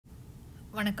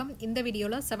வணக்கம். இந்த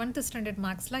வீடியோல 7th standard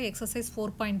mathsல exercise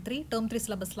 4.3 term 3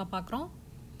 syllabusல பார்க்குறோம்.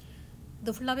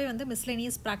 இது ஃபுல்லாவே வந்து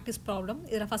miscellaneous practice problem.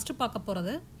 இதுல ஃபர்ஸ்ட் பார்க்க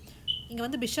போறது இங்க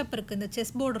வந்து பிஷப் இருக்கு. இந்த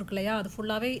செஸ் போர்டு இருக்கு இல்லையா, அது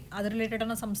ஃபுல்லாவே அது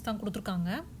ரிலேட்டடான சம்ஸ் தான் கொடுத்திருக்காங்க.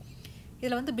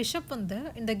 இதுல வந்து பிஷப் வந்து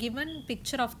in the given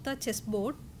picture of the chess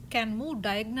board can move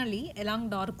diagonally along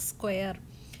dark square.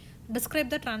 Describe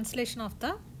the translation of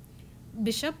the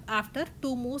bishop after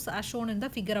two moves as shown in the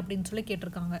figure அப்படினு சொல்லி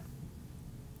கேட்டிருக்காங்க.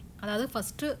 அதாவது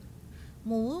ஃபர்ஸ்ட்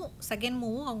மூவ் செகண்ட்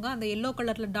மூவ் அவங்க அந்த yellow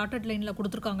கலர்ல dotted லைன்ல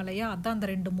கொடுத்திருக்காங்க இல்லையா, அதான் அந்த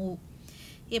ரெண்டு மூவ்.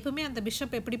 எப்பவுமே அந்த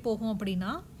பிஷப் எப்படி போகும்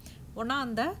அப்படின்னா, ஒண்ணா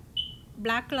அந்த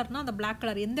black கலர்னா அந்த black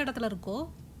கலர் எந்த இடத்துல இருக்கோ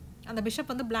அந்த பிஷப்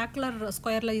வந்து black கலர்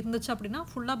ஸ்கொயர்ல இருந்துச்சு அப்படின்னா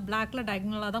ஃபுல்லா blackல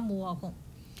டயகனலா தான் மூவ் ஆகும்.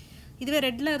 இதுவே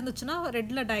ரெட்ல இருந்துச்சுன்னா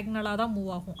ரெட்ல டயகனலா தான்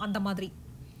மூவ் ஆகும் அந்த மாதிரி.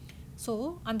 சோ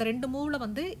அந்த ரெண்டு மூவ்ல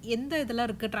வந்து எந்த இதெல்லாம்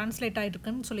இருக்கு ட்ரான்ஸ்லேட்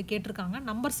ஆயிருக்குன்னு சொல்லி கேட்டிருக்காங்க,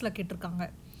 நம்பர்ஸ்ல கேட்டிருக்காங்க.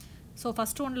 சோ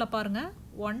ஃபர்ஸ்ட் ஒன்ல பாருங்க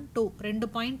 1 2 ரெண்டு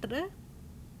பாயிண்ட்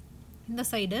இந்த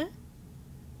சைடு,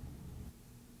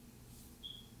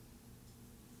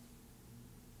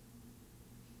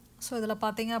 ஸோ இதில்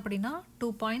பார்த்தீங்க அப்படின்னா 2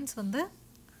 பாயிண்ட்ஸ் வந்து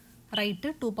ரைட்டு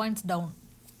 2 பாயிண்ட்ஸ் டவுன்.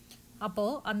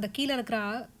 அப்போது அந்த கீழே இருக்கிற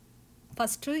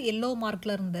ஃபஸ்ட்டு எல்லோ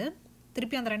மார்க்கில் இருந்து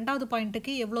திருப்பி அந்த ரெண்டாவது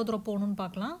பாயிண்ட்டுக்கு எவ்வளோ தூரம் போகணுன்னு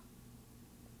பார்க்கலாம்.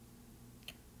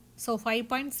 ஸோ 5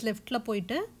 பாயிண்ட்ஸ் லெஃப்டில்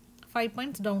போயிட்டு 5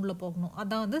 பாயிண்ட்ஸ் டவுனில் போகணும்,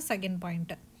 அதுதான் வந்து செகண்ட்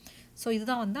பாயிண்ட்டு. ஸோ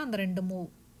இதுதான் வந்து அந்த ரெண்டு மூவ்.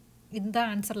 இந்த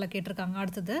ஆன்சரில் கேட்டிருக்காங்க.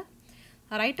 அடுத்தது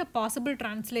write a possible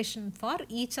translation for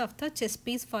each of the chess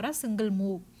piece for a single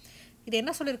move. இது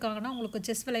என்ன சொல்லியிருக்காங்கன்னா, உங்களுக்கு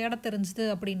செஸ் விளையாட தெரிஞ்சுது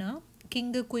அப்படின்னா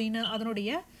கிங்கு குயினு அதனுடைய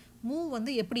மூவ்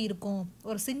வந்து எப்படி இருக்கும்,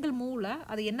 ஒரு சிங்கிள் மூவில்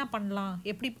அது என்ன பண்ணலாம்,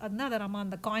 எப்படி வந்து அதை நம்ம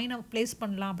அந்த காயினை ப்ளேஸ்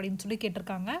பண்ணலாம் அப்படின்னு சொல்லி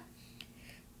கேட்டிருக்காங்க.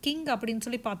 கிங் அப்படின்னு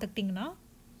சொல்லி பார்த்துக்கிட்டிங்கன்னா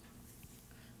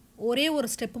ஒரே ஒரு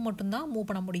ஸ்டெப்பு மட்டும்தான் மூவ்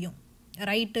பண்ண முடியும்,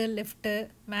 ரைட்டு லெஃப்ட்டு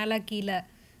மேலே கீழே.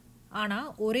 ஆனால்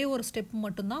ஒரே ஒரு ஸ்டெப்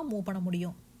மட்டும்தான் மூவ் பண்ண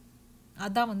முடியும்,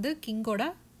 அதான் வந்து கிங்கோட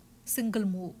சிங்கிள்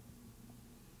மூவ்.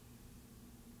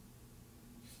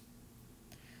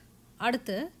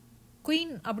 அடுத்து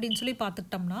குயின் அப்படின்னு சொல்லி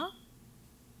பார்த்துக்கிட்டோம்னா,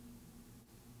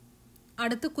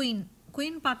 அடுத்து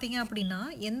குயின் பார்த்தீங்க அப்படின்னா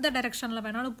எந்த டைரெக்ஷனில்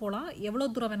வேணாலும் போகலாம், எவ்வளோ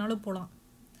தூரம் வேணாலும் போகலாம்,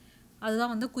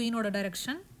 அதுதான் வந்து குயினோட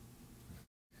டைரெக்ஷன்.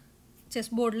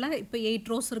 செஸ் போர்டில் இப்போ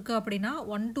 8 ரோஸ் இருக்குது அப்படின்னா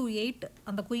 1 to 8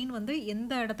 அந்த குயின் வந்து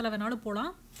எந்த இடத்துல வேணாலும்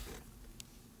போகலாம்.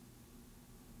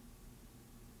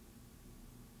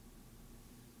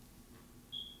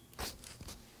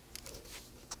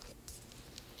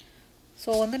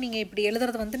 ஸோ வந்து நீங்கள் இப்படி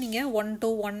எழுதுறது வந்து நீங்கள் 1 to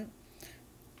 1,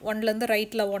 1லேருந்து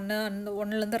ரைட்டில் 1, அந்த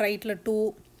 1லேருந்து ரைட்டில் 2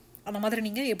 அந்த மாதிரி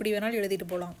நீங்கள் எப்படி வேணாலும் எழுதிட்டு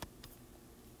போகலாம்.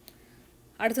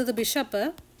 அடுத்தது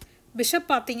பிஷப்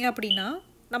பார்த்தீங்க அப்படின்னா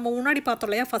நம்ம முன்னாடி பார்த்தோம்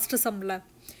இல்லையா ஃபஸ்ட்டு சம்மில்,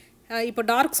 இப்போ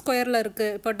டார்க் ஸ்கொயரில்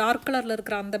இருக்குது, இப்போ டார்க் கலரில்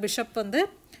இருக்கிற அந்த பிஷப் வந்து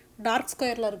டார்க்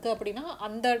ஸ்கொயரில் இருக்குது அப்படின்னா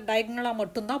அந்த டயகனலாக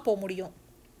மட்டும்தான் போக முடியும்,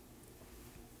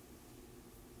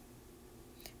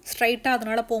 ஸ்ட்ரைட்டாக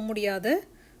அதனால் போக முடியாது.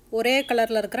 ஒரே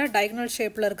கலரில் இருக்கிற டயகனல்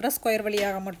ஷேப்பில் இருக்கிற ஸ்கொயர்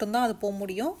வழியாக மட்டும்தான் அது போக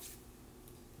முடியும்.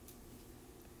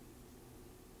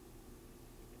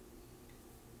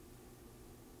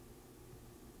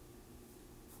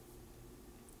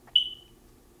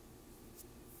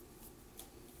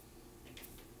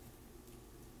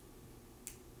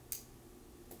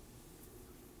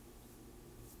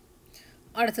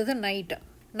 அடுத்தது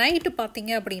நைட்டு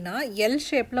பார்த்தீங்க அப்படின்னா எல்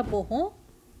ஷேப்பில் போகும்,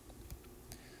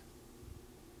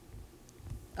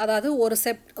 அதாவது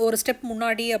ஒரு ஸ்டெப்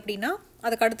முன்னாடி அப்படின்னா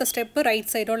அதுக்கு அடுத்த ஸ்டெப்பு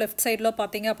ரைட் சைடோ லெஃப்ட் சைடிலோ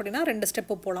பார்த்தீங்க அப்படின்னா 2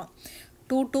 ஸ்டெப்பு போகலாம்,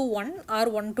 2 to 1 ஆர்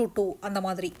 1 to 2 அந்த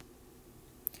மாதிரி.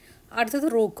 அடுத்தது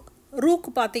ரூக்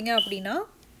பார்த்தீங்க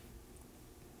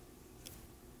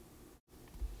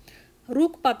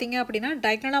அப்படின்னா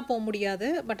டயகனலாக போக முடியாது,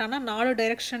 பட் ஆனால் 4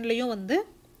 டைரெக்ஷன்லேயும் வந்து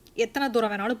எத்தனை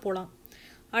தூரம் வேணாலும் போகலாம்.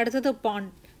 அடுத்தது பான்,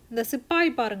 இந்த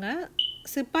சிப்பாய் பாருங்கள்,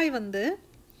 சிப்பாய் வந்து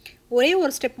ஒரே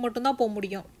ஒரு ஸ்டெப் மட்டும்தான் போக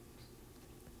முடியும்,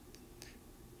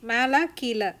 மேலே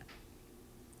கீழே.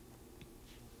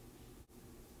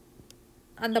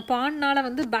 அந்த பான்னால்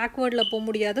வந்து பேக்வேர்டில் போக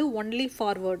முடியாது, ஒன்லி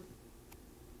ஃபார்வேர்ட்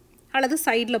அல்லது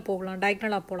சைடில் போகலாம்,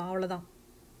 டயகனலாக போகலாம், அவ்வளோதான்.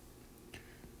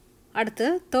 அடுத்து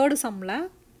தேர்டு சம்மில்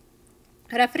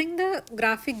referring the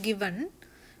graphic given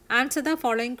answer the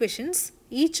following questions.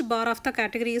 Each bar of the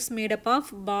category is made up of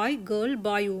bye girl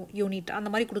bye unit அந்த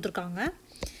மாதிரி கொடுத்துருக்காங்க.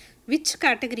 Which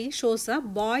category shows a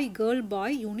bye girl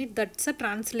bye unit that's a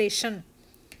translation.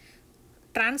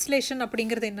 Translation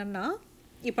அப்படிங்கிறது என்னென்னா,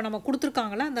 இப்போ நம்ம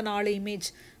கொடுத்துருக்காங்களே அந்த 4 image,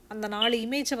 அந்த 4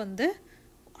 இமேஜை வந்து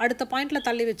அடுத்த பாயிண்டில்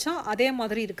தள்ளி வச்சா அதே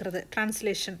மாதிரி இருக்கிறது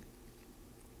ட்ரான்ஸ்லேஷன்.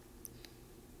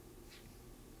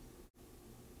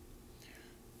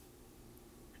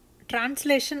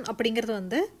 ட்ரான்ஸ்லேஷன் அப்படிங்கிறது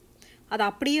வந்து அது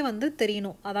அப்படியே வந்து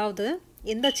தெரியணும், அதாவது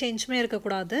எந்த சேஞ்சுமே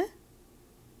இருக்கக்கூடாது.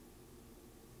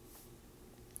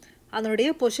 அதனுடைய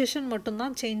பொசிஷன்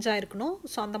மட்டும்தான் சேஞ்ச் ஆகிருக்கணும்.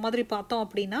 ஸோ அந்த மாதிரி பார்த்தோம்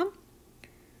அப்படின்னா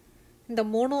இந்த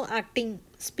mono acting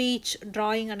speech,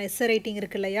 drawing and essay writing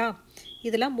இருக்கு இல்லையா,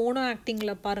 இதில் மோனோ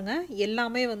ஆக்டிங்கில் பாருங்கள்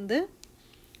எல்லாமே வந்து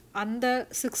அந்த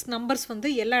 6 நம்பர்ஸ் வந்து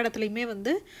எல்லா இடத்துலையுமே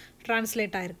வந்து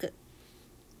ட்ரான்ஸ்லேட் ஆகிருக்கு.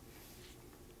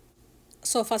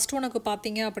 ஸோ ஃபஸ்ட் ஒனுக்கு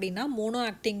பார்த்தீங்க அப்படின்னா மோனோ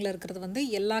ஆக்டிங்கில் இருக்கிறது வந்து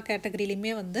எல்லா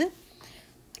கேட்டகரியிலையுமே வந்து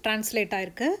ட்ரான்ஸ்லேட்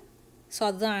ஆகிருக்கு. ஸோ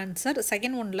அதுதான் ஆன்சர்.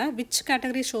 செகண்ட் ஒனில் which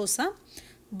category shows a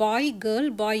bye girl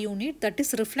bye unit that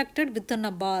is reflected within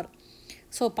a bar.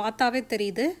 So பார்த்தாவே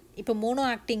தெரியுது. இப்போ மோனோ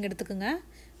ஆக்டிங் எடுத்துக்கோங்க.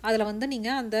 அதில் வந்து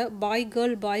நீங்கள் அந்த பாய்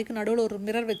கேர்ள் பாய்க்கு நடுவில் ஒரு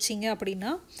மிரர் வச்சிங்க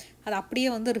அப்படின்னா அது அப்படியே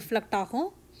வந்து ரிஃப்ளெக்ட் ஆகும்.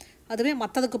 அதுவே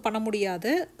மற்றதுக்கு பண்ண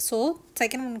முடியாது. ஸோ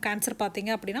செகண்ட் ஒனுக்கு ஆன்சர்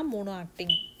பார்த்தீங்க அப்படின்னா மோனோ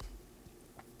ஆக்டிங்.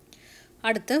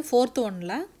 அடுத்து ஃபோர்த்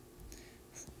ஒனில்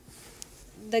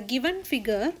the given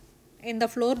figure in the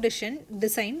floor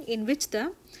design in which the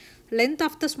length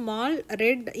of the small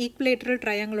red equilateral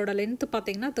triangle ஓட length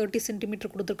பார்த்தீங்கன்னா 30 cm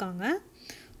கொடுத்துருக்காங்க.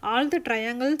 all the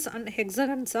triangles and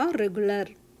hexagons are regular.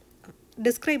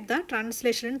 describe the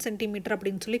translation in centimeter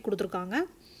அப்படின்னு சொல்லி கொடுத்துருக்காங்க.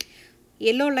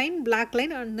 yellow line, black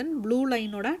line and then blue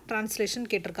line ஓட translation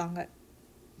கேட்டிருக்காங்க.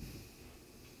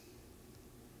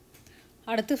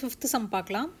 அடுத்து fifth some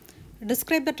பார்க்கலாம்.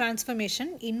 Describe the transformation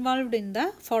involved in the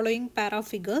following pair of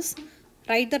figures.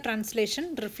 Write the translation,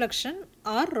 reflection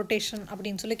or rotation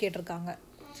அப்படின்னு சொல்லி கேட்டிருக்காங்க.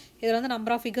 இதில் வந்து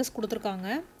நம்பர் ஆஃப் ஃபிகர்ஸ் கொடுத்துருக்காங்க.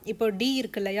 இப்போ டி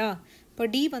இருக்கு இல்லையா, இப்போ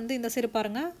டி வந்து இந்த சைடு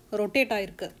பாருங்கள் ரொட்டேட்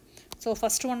ஆகிருக்கு. ஸோ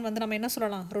ஃபஸ்ட் ஒன் வந்து நம்ம என்ன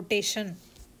சொல்லலாம், ரொட்டேஷன்.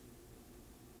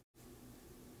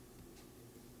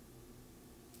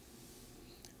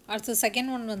 அடுத்து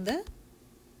செகண்ட் ஒன் வந்து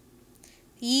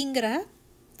ஈங்கிற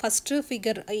ஃபஸ்ட்டு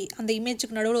ஃபிகர் அந்த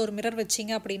இமேஜுக்கு நடுவில் ஒரு மிரர்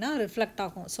வச்சிங்க அப்படின்னா ரிஃப்ளெக்ட்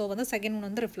ஆகும். ஸோ வந்து செகண்ட் ஒன்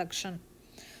வந்து ரிஃப்ளெக்ஷன்.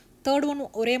 தேர்ட் ஒன்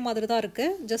ஒரே மாதிரி தான்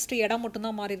இருக்குது, ஜஸ்ட் இடம்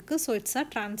மட்டும்தான் மாறி இருக்குது. So it's a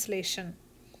translation.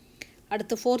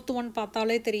 அடுத்து ஃபோர்த் ஒன்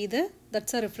பார்த்தாலே தெரியுது,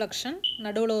 தட்ஸ் அ ரிஃப்ளெக்ஷன்.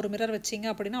 நடுவில் ஒரு மிரர் வச்சிங்க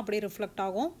அப்படின்னா அப்படியே ரிஃப்ளெக்ட்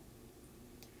ஆகும்.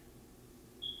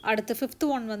 அடுத்து ஃபிஃப்த்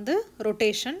ஒன் வந்து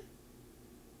ரொட்டேஷன்.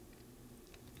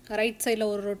 ரைட் சைடில்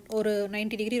ஒரு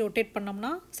 90 டிகிரி ரொட்டேட்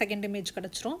பண்ணோம்னா செகண்ட் இமேஜ்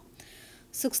கிடச்சிரும்.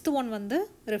 சிக்ஸ்த் ஒன் வந்து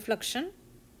reflection.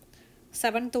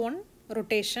 Seventh one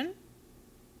rotation.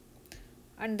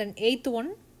 And then eighth one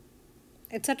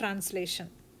it's a translation.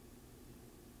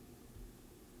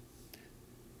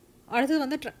 அடுத்தது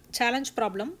வந்து சேலஞ்ச்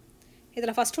ப்ராப்ளம்.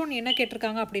 இதில் ஃபஸ்ட் ஒன் என்ன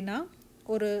கேட்டிருக்காங்க அப்படின்னா,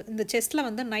 ஒரு இந்த செஸ்ட்டில்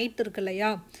வந்து நைட் இருக்கு இல்லையா,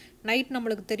 நைட்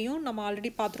நம்மளுக்கு தெரியும், நம்ம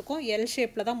ஆல்ரெடி பார்த்துருக்கோம் எல்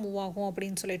ஷேப்பில் தான் மூவ் ஆகும்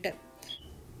அப்படின்னு சொல்லிட்டு.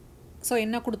 ஸோ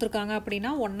என்ன கொடுத்துருக்காங்க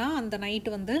அப்படின்னா, ஒன்றா அந்த நைட்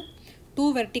வந்து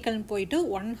 2 வெர்டிக்கல்னு போயிட்டு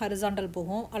 1 ஹரிசாண்டல்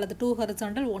போகும், அல்லது 2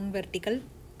 ஹரிசாண்டல் 1 வெர்டிக்கல்,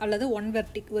 அல்லது 1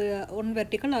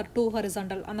 வெர்டிக்கல் ஆர் 2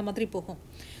 ஹரிசாண்டல் அந்த மாதிரி போகும்.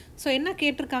 ஸோ என்ன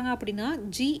கேட்டிருக்காங்க அப்படின்னா,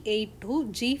 G8 to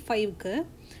G5க்கு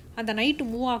அந்த நைட்டு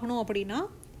மூவ் ஆகணும் அப்படின்னா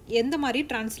எந்த மாதிரி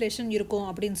ட்ரான்ஸ்லேஷன் இருக்கும்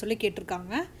அப்படின்னு சொல்லி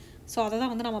கேட்டிருக்காங்க. ஸோ அதை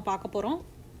தான் வந்து நம்ம பார்க்க போகிறோம்.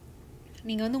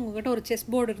 நீங்கள் வந்து உங்கள்கிட்ட ஒரு செஸ்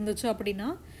போர்டு இருந்துச்சு அப்படின்னா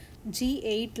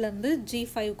G8லேருந்து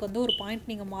G5க்கு வந்து ஒரு பாயிண்ட்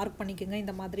நீங்கள் மார்க் பண்ணிக்கோங்க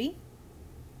இந்த மாதிரி.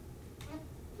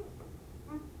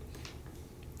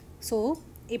 ஸோ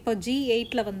இப்போ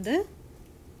G8ல் வந்து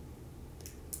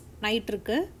நைட்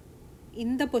இருக்குது,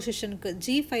 இந்த பொசிஷனுக்கு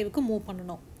G5க்கு மூவ்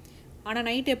பண்ணணும். ஆனால்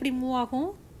நைட் எப்படி மூவ்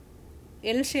ஆகும்,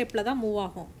 எல் ஷேப்பில் தான் மூவ்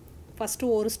ஆகும். ஃபஸ்ட்டு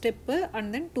ஒரு ஸ்டெப்பு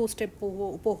அண்ட் தென் 2 ஸ்டெப்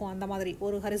போகும். அந்த மாதிரி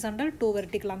ஒரு ஹரிசாண்டல் 2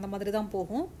 வெர்டிக்கல் அந்த மாதிரி தான்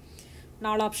போகும்.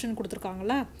 4 ஆப்ஷன்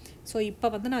கொடுத்துருக்காங்களா. ஸோ இப்போ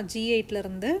வந்து நான்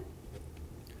G8லேருந்து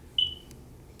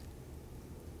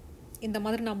இந்த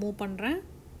மாதிரி நான் மூவ் பண்ணுறேன்.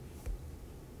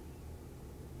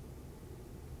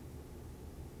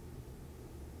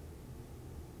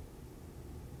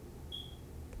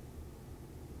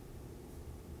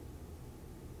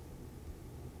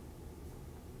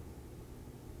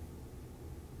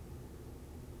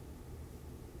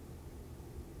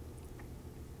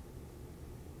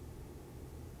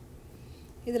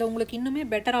 இதில் உங்களுக்கு இன்னுமே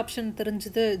பெட்டர் ஆப்ஷன்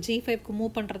தெரிஞ்சுது G5க்கு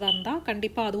மூவ் பண்ணுறதா இருந்தால்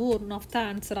கண்டிப்பாக அதுவும் ஒன் ஆஃப் த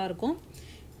ஆன்சராக இருக்கும்.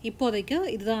 இப்போதைக்கு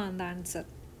இதுதான் அந்த ஆன்சர்.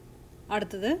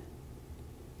 அடுத்தது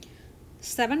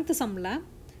 7th சம்மில்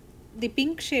தி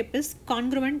pink shape is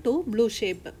கான்க்ருவென்ட் to blue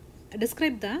shape.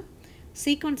 Describe the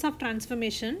sequence of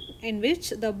transformation in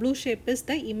which the blue shape is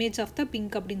the image of the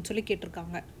pink அப்படின்னு சொல்லி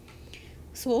கேட்டிருக்காங்க.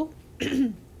 ஸோ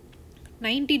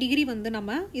 90 டிகிரி வந்து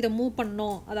நம்ம இதை மூவ்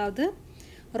பண்ணோம், அதாவது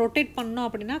ரொட்டேட் பண்ணோம்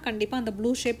அப்படின்னா கண்டிப்பாக அந்த ப்ளூ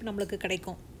ஷேப் நம்மளுக்கு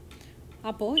கிடைக்கும்.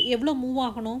 அப்போது எவ்வளோ மூவ்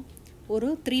ஆகணும், ஒரு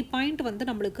 3 பாயிண்ட் வந்து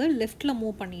நம்மளுக்கு லெஃப்டில்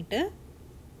மூவ் பண்ணிவிட்டு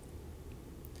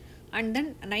அண்ட் தென்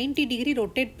 90 டிகிரி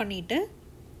ரொட்டேட் பண்ணிவிட்டு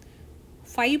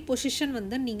 5 பொசிஷன்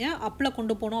வந்து நீங்கள் அப்பில்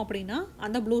கொண்டு போனோம் அப்படின்னா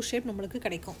அந்த ப்ளூ ஷேப் நம்மளுக்கு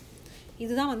கிடைக்கும்.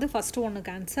 இதுதான் வந்து ஃபஸ்ட்டு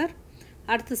ஒன்றுக்கு ஆன்சர்.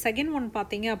 அடுத்து செகண்ட் ஒன்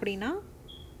பார்த்தீங்க அப்படின்னா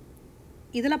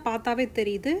இதில் பார்த்தாவே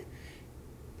தெரியுது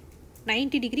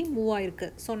 90 டிகிரி மூவ் ஆகிருக்கு.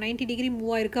 ஸோ 90 டிகிரி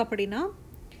மூவ் ஆகிருக்கு அப்படின்னா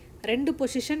 2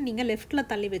 பொசிஷன் நீங்கள் லெஃப்ட்டில்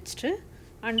தள்ளி வச்சுட்டு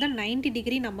அண்ட் தென் 90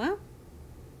 டிகிரி நம்ம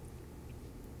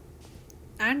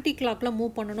ஆன்டி கிளாக்கில்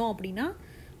மூவ் பண்ணணும் அப்படின்னா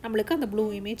நம்மளுக்கு அந்த ப்ளூ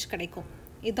இமேஜ் கிடைக்கும்.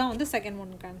 இதுதான் வந்து செகண்ட்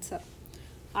ஒன்க்கு ஆன்சர்.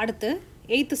 அடுத்து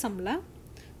 8th சம்மில்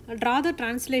draw the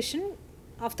translation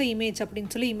of the image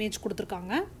அப்படின்னு சொல்லி இமேஜ்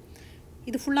கொடுத்துருக்காங்க.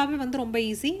 இது ஃபுல்லாகவே வந்து ரொம்ப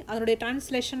ஈஸி. அதனுடைய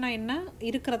ட்ரான்ஸ்லேஷனாக என்ன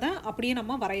இருக்கிறத அப்படியே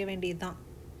நம்ம வரைய வேண்டியது தான்.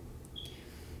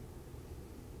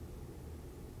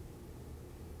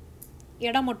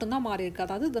 இடம் மட்டும்தான் மாறி இருக்குது,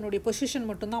 அதாவது இதனுடைய பொசிஷன்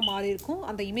மட்டும்தான் மாறி இருக்கும்.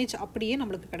 அந்த இமேஜ் அப்படியே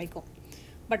நம்மளுக்கு கிடைக்கும்.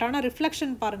 பட் ஆனால்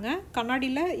ரிஃப்ளெக்ஷன் பாருங்கள்,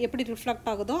 கண்ணாடியில் எப்படி ரிஃப்ளெக்ட்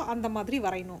ஆகுதோ அந்த மாதிரி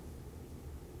வரையணும்.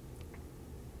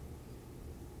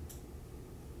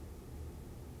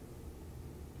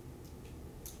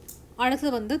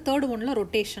 அடுத்தது வந்து தேர்ட் ஒன்னில்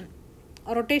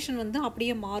ரொட்டேஷன் வந்து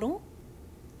அப்படியே மாறும்.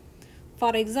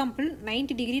 ஃபார் எக்ஸாம்பிள்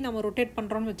 90 டிகிரி நம்ம ரொட்டேட்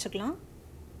பண்ணுறோன்னு வச்சுக்கலாம்.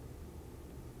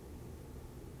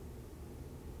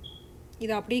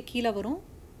 இது அப்படியே கீழே வரும்.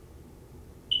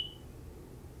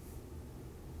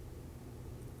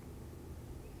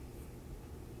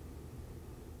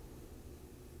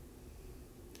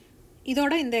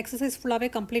 இதோட இந்த எக்ஸசைஸ் ஃபுல்லாகவே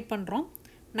கம்ப்ளீட் பண்ணுறோம்.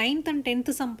 9th and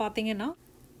 10th சம் பார்த்தீங்கன்னா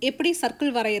எப்படி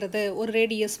சர்க்கிள் வரைகிறது ஒரு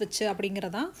ரேடியஸ் வச்சு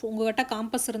அப்படிங்கிறதான். உங்கள்கிட்ட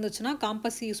காம்பஸ் இருந்துச்சுன்னா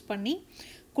காம்பஸ் யூஸ் பண்ணி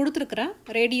கொடுத்துருக்குற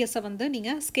ரேடியஸை வந்து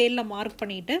நீங்கள் ஸ்கேலில் மார்க்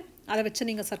பண்ணிவிட்டு அதை வச்சு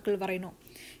நீங்கள் சர்க்கிள் வரையணும்.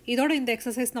 இதோட இந்த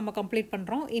எக்ஸசைஸ் நம்ம கம்ப்ளீட்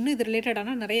பண்ணுறோம். இன்னும் இது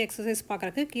ரிலேட்டடான நிறைய எக்ஸசைஸ்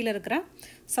பார்க்குறதுக்கு கீழே இருக்கிற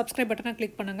சப்ஸ்கிரைப் பட்டனை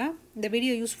கிளிக் பண்ணுங்கள். இந்த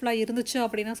வீடியோ யூஸ்ஃபுல்லாக இருந்துச்சு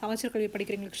அப்படின்னா சமச்சீர் கல்வி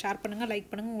படிக்கிறவங்களுக்கு ஷேர் பண்ணுங்கள்,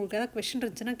 லைக் பண்ணுங்கள். உங்களுக்கு ஏதாவது கொஸ்டின்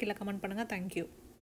இருந்துச்சுன்னா கீழே கமெண்ட் பண்ணுங்கள். தேங்க்யூ.